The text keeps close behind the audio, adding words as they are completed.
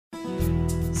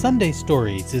Sunday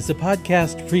Stories is a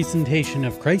podcast presentation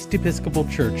of Christ Episcopal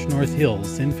Church, North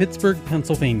Hills in Pittsburgh,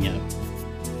 Pennsylvania.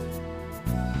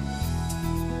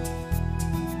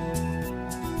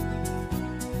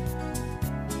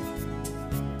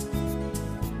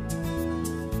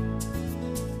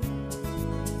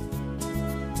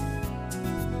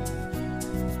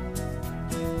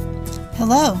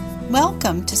 Hello,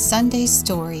 welcome to Sunday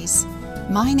Stories.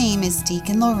 My name is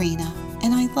Deacon Lorena,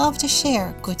 and I love to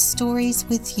share good stories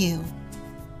with you.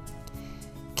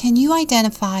 Can you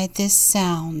identify this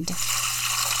sound?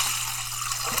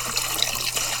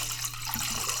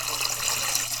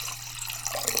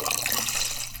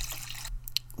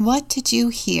 What did you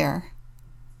hear?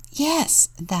 Yes,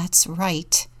 that's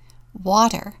right.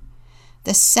 Water.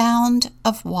 The sound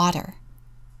of water.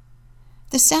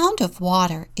 The sound of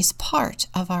water is part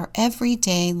of our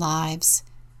everyday lives.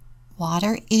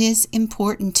 Water is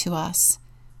important to us.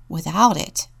 Without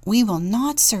it, we will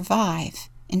not survive.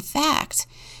 In fact,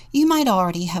 you might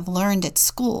already have learned at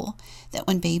school that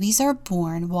when babies are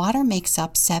born, water makes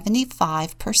up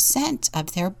 75%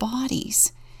 of their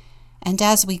bodies. And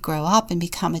as we grow up and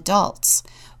become adults,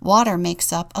 water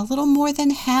makes up a little more than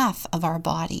half of our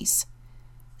bodies.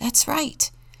 That's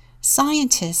right.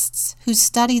 Scientists who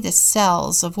study the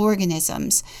cells of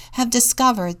organisms have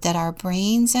discovered that our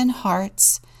brains and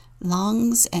hearts,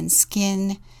 lungs and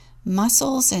skin,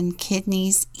 muscles and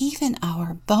kidneys, even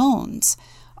our bones,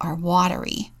 are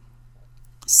watery.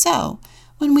 So,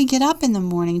 when we get up in the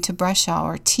morning to brush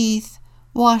our teeth,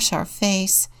 wash our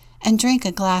face, and drink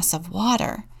a glass of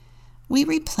water, we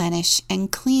replenish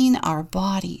and clean our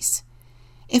bodies.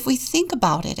 If we think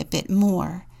about it a bit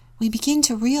more, we begin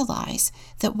to realize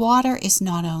that water is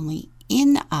not only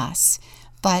in us,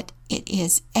 but it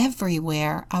is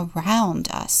everywhere around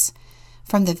us.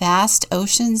 From the vast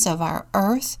oceans of our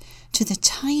earth to the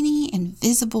tiny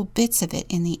invisible bits of it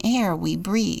in the air we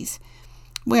breathe.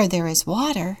 Where there is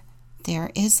water,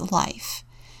 there is life.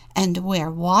 And where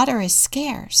water is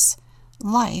scarce,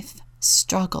 life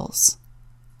struggles.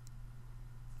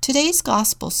 Today's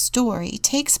gospel story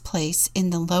takes place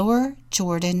in the lower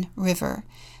Jordan River,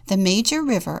 the major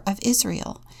river of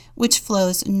Israel, which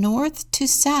flows north to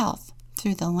south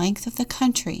through the length of the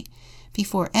country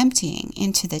before emptying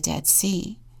into the Dead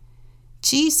Sea.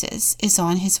 Jesus is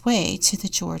on his way to the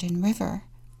Jordan River.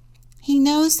 He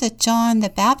knows that John the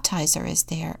Baptizer is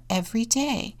there every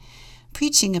day,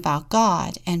 preaching about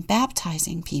God and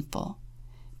baptizing people.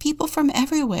 People from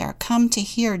everywhere come to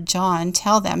hear John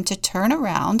tell them to turn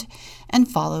around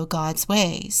and follow God's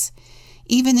ways.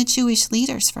 Even the Jewish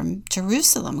leaders from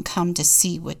Jerusalem come to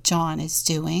see what John is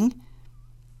doing.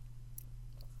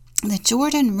 The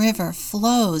Jordan River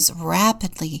flows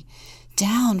rapidly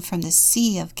down from the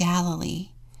Sea of Galilee.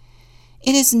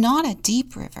 It is not a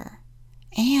deep river,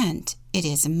 and it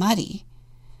is muddy.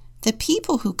 The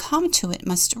people who come to it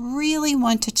must really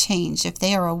want to change if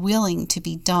they are willing to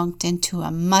be dunked into a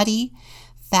muddy,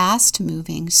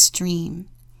 fast-moving stream.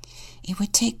 It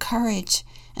would take courage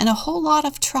and a whole lot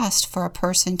of trust for a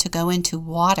person to go into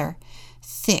water,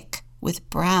 thick with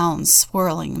brown,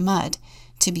 swirling mud,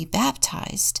 to be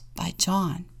baptized by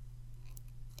John,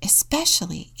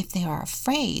 especially if they are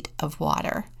afraid of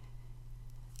water.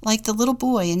 Like the little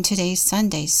boy in today's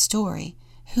Sunday story,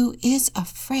 who is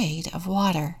afraid of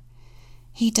water.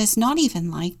 He does not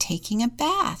even like taking a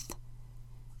bath.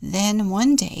 Then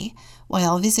one day,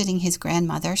 while visiting his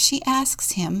grandmother, she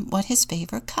asks him what his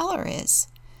favorite color is.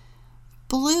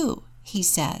 Blue, he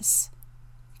says.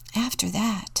 After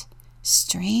that,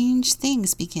 strange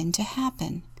things begin to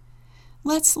happen.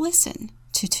 Let's listen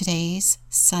to today's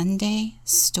Sunday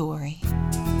story.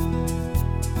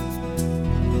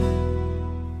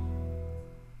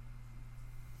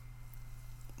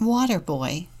 Water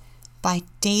Boy by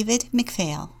David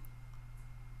McPhail.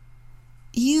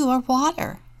 You are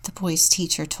water, the boy's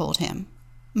teacher told him,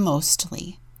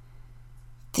 mostly.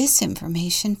 This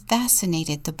information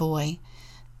fascinated the boy,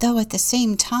 though at the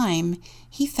same time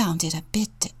he found it a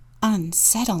bit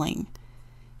unsettling.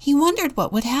 He wondered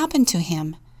what would happen to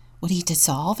him. Would he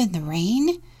dissolve in the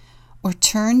rain? Or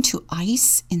turn to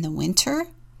ice in the winter?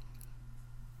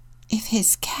 If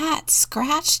his cat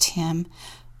scratched him,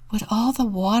 would all the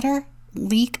water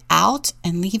leak out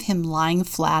and leave him lying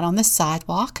flat on the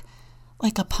sidewalk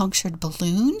like a punctured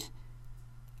balloon?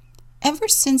 Ever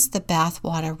since the bath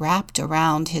water wrapped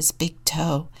around his big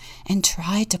toe and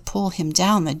tried to pull him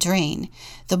down the drain,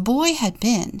 the boy had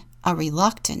been a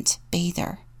reluctant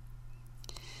bather.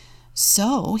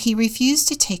 So he refused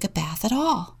to take a bath at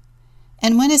all.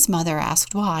 And when his mother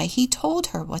asked why, he told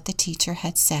her what the teacher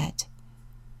had said.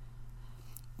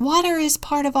 Water is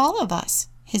part of all of us,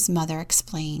 his mother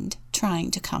explained,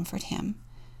 trying to comfort him.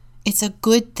 It's a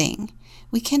good thing.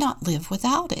 We cannot live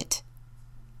without it.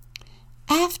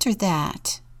 After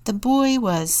that, the boy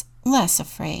was less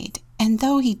afraid, and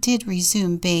though he did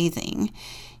resume bathing,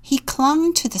 he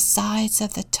clung to the sides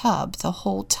of the tub the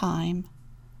whole time.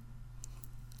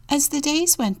 As the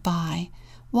days went by,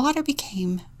 water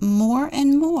became more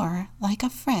and more like a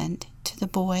friend to the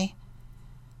boy.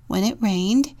 When it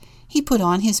rained, he put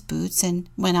on his boots and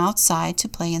went outside to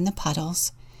play in the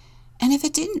puddles. And if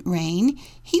it didn't rain,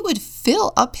 he would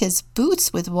fill up his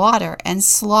boots with water and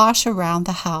slosh around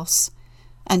the house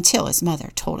until his mother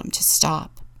told him to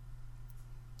stop.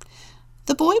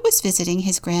 The boy was visiting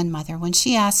his grandmother when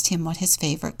she asked him what his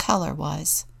favorite color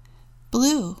was.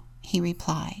 "Blue," he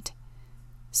replied.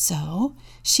 So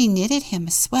she knitted him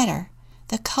a sweater,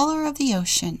 the color of the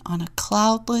ocean on a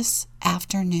cloudless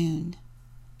afternoon.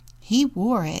 He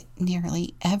wore it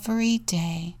nearly every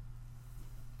day.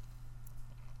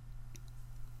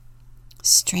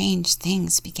 Strange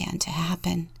things began to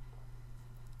happen.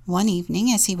 One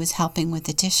evening, as he was helping with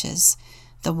the dishes,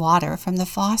 the water from the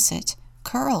faucet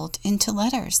curled into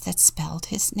letters that spelled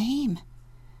his name.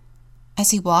 As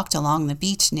he walked along the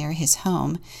beach near his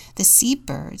home, the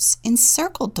seabirds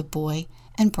encircled the boy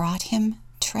and brought him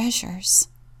treasures.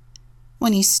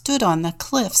 When he stood on the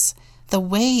cliffs, the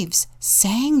waves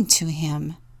sang to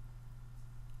him.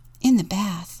 In the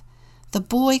bath, the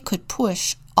boy could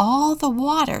push all the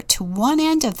water to one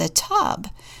end of the tub,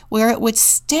 where it would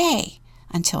stay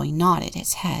until he nodded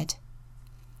his head.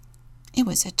 It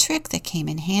was a trick that came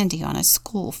in handy on a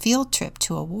school field trip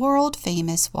to a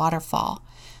world-famous waterfall,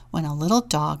 when a little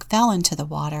dog fell into the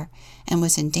water and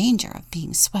was in danger of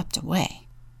being swept away.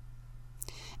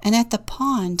 And at the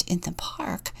pond in the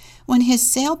park, when his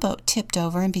sailboat tipped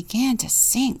over and began to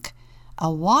sink,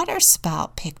 a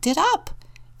waterspout picked it up,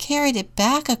 carried it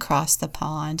back across the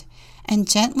pond, and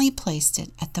gently placed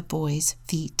it at the boy's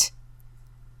feet.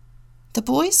 The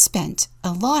boy spent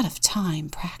a lot of time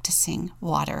practicing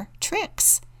water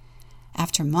tricks.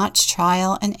 After much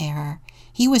trial and error,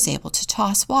 he was able to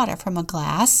toss water from a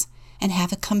glass and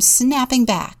have it come snapping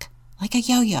back like a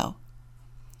yo-yo.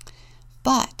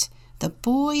 But the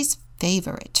boy's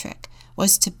favorite trick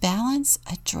was to balance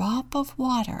a drop of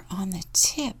water on the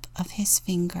tip of his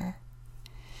finger.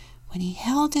 When he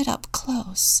held it up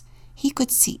close, he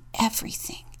could see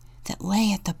everything that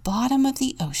lay at the bottom of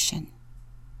the ocean.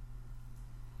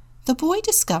 The boy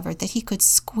discovered that he could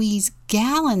squeeze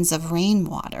gallons of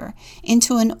rainwater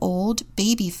into an old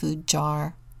baby food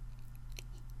jar.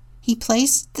 He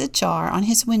placed the jar on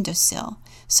his windowsill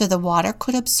so the water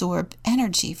could absorb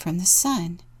energy from the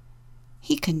sun.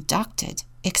 He conducted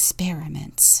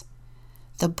experiments.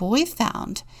 The boy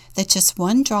found that just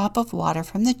one drop of water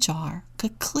from the jar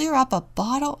could clear up a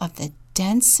bottle of the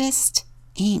densest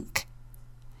ink.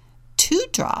 2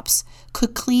 drops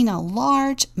could clean a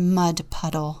large mud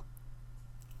puddle.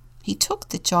 He took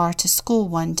the jar to school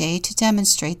one day to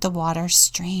demonstrate the water's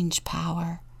strange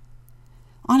power.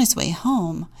 On his way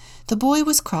home, the boy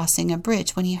was crossing a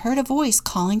bridge when he heard a voice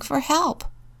calling for help.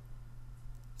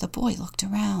 The boy looked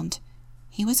around.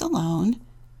 He was alone.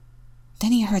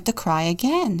 Then he heard the cry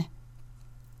again.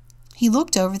 He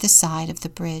looked over the side of the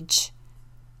bridge.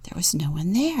 There was no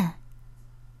one there.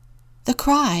 The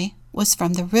cry was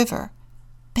from the river,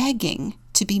 begging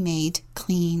to be made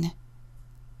clean.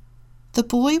 The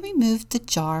boy removed the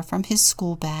jar from his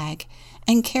school bag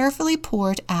and carefully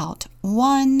poured out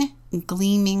one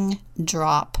gleaming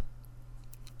drop.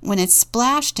 When it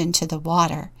splashed into the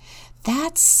water,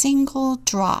 that single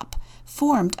drop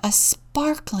formed a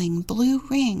sparkling blue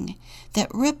ring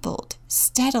that rippled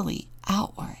steadily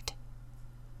outward.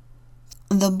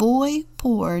 The boy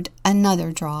poured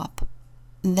another drop,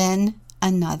 then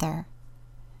another.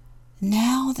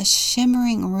 Now the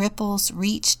shimmering ripples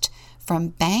reached from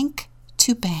bank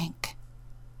to bank.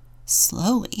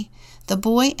 Slowly, the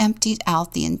boy emptied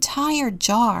out the entire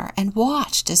jar and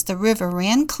watched as the river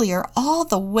ran clear all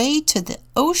the way to the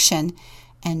ocean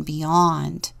and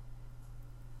beyond.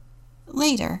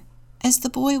 Later, as the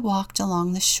boy walked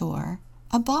along the shore,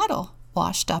 a bottle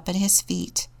washed up at his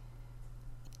feet.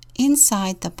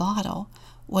 Inside the bottle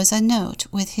was a note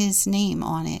with his name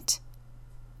on it.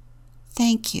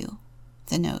 "Thank you,"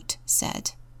 the note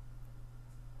said.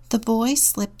 The boy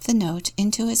slipped the note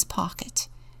into his pocket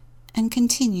and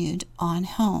continued on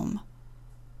home.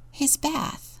 His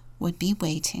bath would be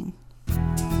waiting.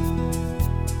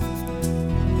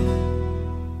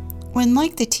 When,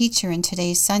 like the teacher in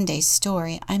today's Sunday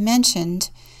story, I mentioned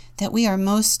that we are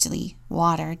mostly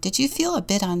water, did you feel a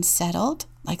bit unsettled,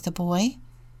 like the boy?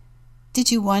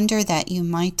 Did you wonder that you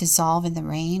might dissolve in the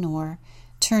rain or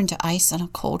turn to ice on a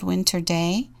cold winter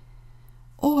day?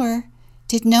 Or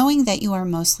did knowing that you are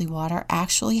mostly water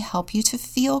actually help you to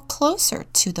feel closer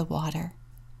to the water?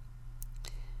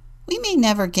 We may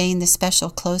never gain the special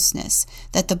closeness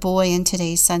that the boy in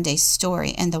today's Sunday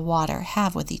story and the water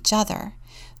have with each other,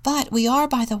 but we are,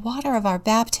 by the water of our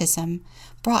baptism,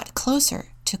 brought closer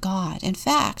to God. In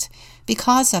fact,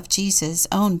 because of Jesus'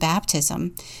 own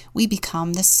baptism, we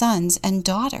become the sons and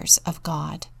daughters of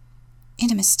God.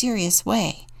 In a mysterious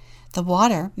way, the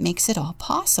water makes it all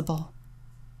possible.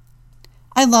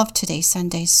 I love today's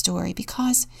Sunday story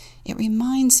because it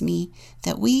reminds me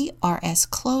that we are as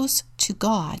close to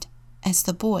God as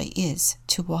the boy is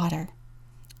to water.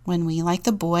 When we, like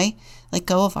the boy, let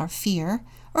go of our fear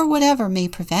or whatever may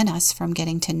prevent us from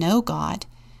getting to know God,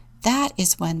 that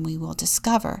is when we will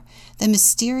discover the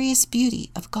mysterious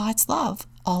beauty of God's love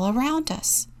all around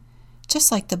us,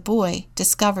 just like the boy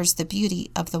discovers the beauty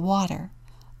of the water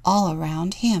all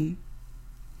around him.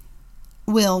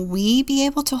 Will we be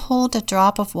able to hold a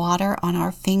drop of water on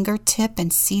our fingertip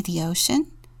and see the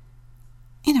ocean?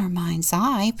 In our mind's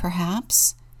eye,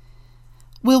 perhaps.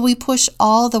 Will we push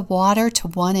all the water to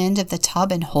one end of the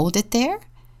tub and hold it there?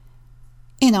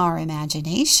 In our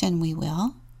imagination, we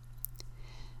will.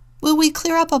 Will we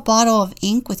clear up a bottle of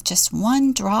ink with just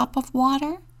one drop of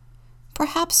water?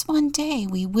 Perhaps one day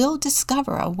we will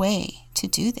discover a way to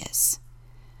do this.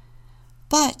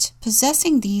 But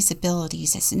possessing these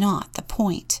abilities is not the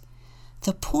point.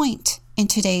 The point in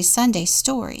today's Sunday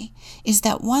story is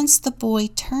that once the boy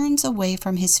turns away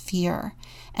from his fear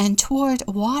and toward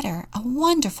water, a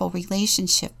wonderful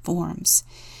relationship forms,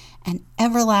 an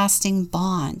everlasting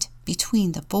bond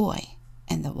between the boy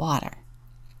and the water.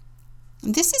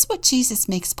 This is what Jesus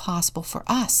makes possible for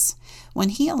us when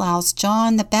he allows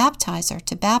John the Baptizer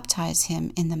to baptize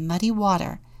him in the muddy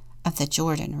water of the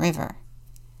Jordan River.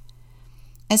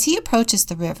 As he approaches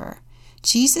the river,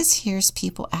 Jesus hears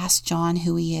people ask John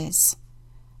who he is.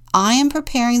 "I am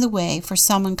preparing the way for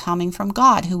someone coming from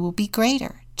God who will be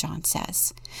greater," John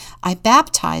says. "I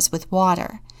baptize with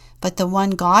water, but the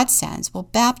one God sends will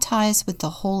baptize with the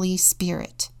Holy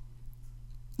Spirit."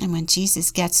 And when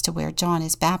Jesus gets to where John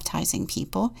is baptizing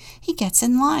people, he gets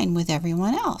in line with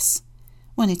everyone else.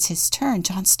 When it's his turn,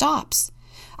 John stops.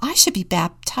 "I should be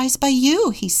baptized by you,"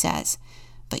 he says,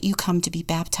 "but you come to be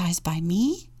baptized by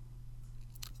me?"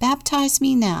 "Baptize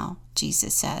me now,"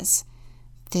 Jesus says.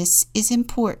 "This is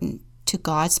important to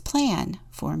God's plan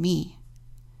for me."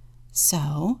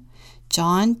 So,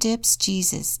 John dips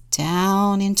Jesus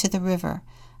down into the river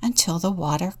until the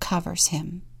water covers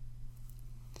him.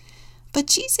 But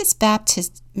Jesus'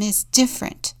 baptism is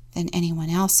different than anyone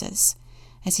else's.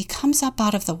 As he comes up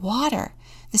out of the water,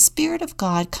 the Spirit of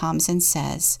God comes and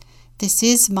says, "This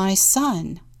is my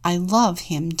Son. I love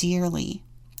him dearly.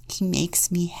 He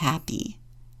makes me happy."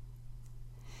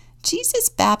 Jesus'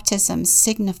 baptism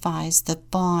signifies the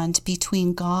bond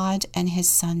between God and his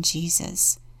Son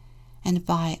Jesus. And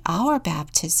by our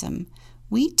baptism,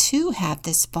 we too have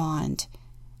this bond.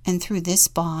 And through this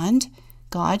bond,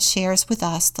 God shares with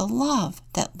us the love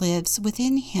that lives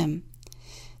within him.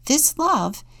 This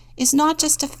love is not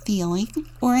just a feeling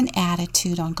or an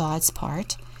attitude on God's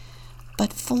part,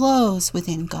 but flows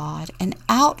within God and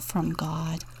out from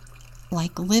God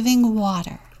like living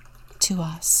water to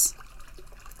us.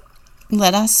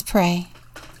 Let us pray.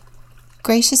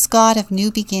 Gracious God of new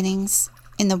beginnings,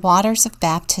 in the waters of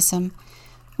baptism,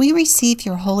 we receive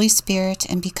your Holy Spirit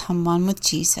and become one with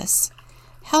Jesus.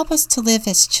 Help us to live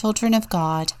as children of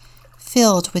God,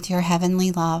 filled with your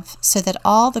heavenly love, so that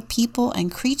all the people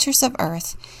and creatures of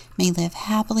earth may live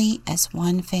happily as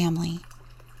one family.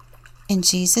 In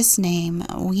Jesus' name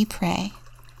we pray.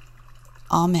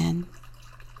 Amen.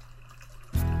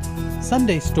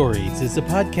 Sunday Stories is a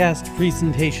podcast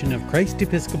presentation of Christ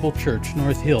Episcopal Church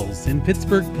North Hills in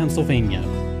Pittsburgh, Pennsylvania.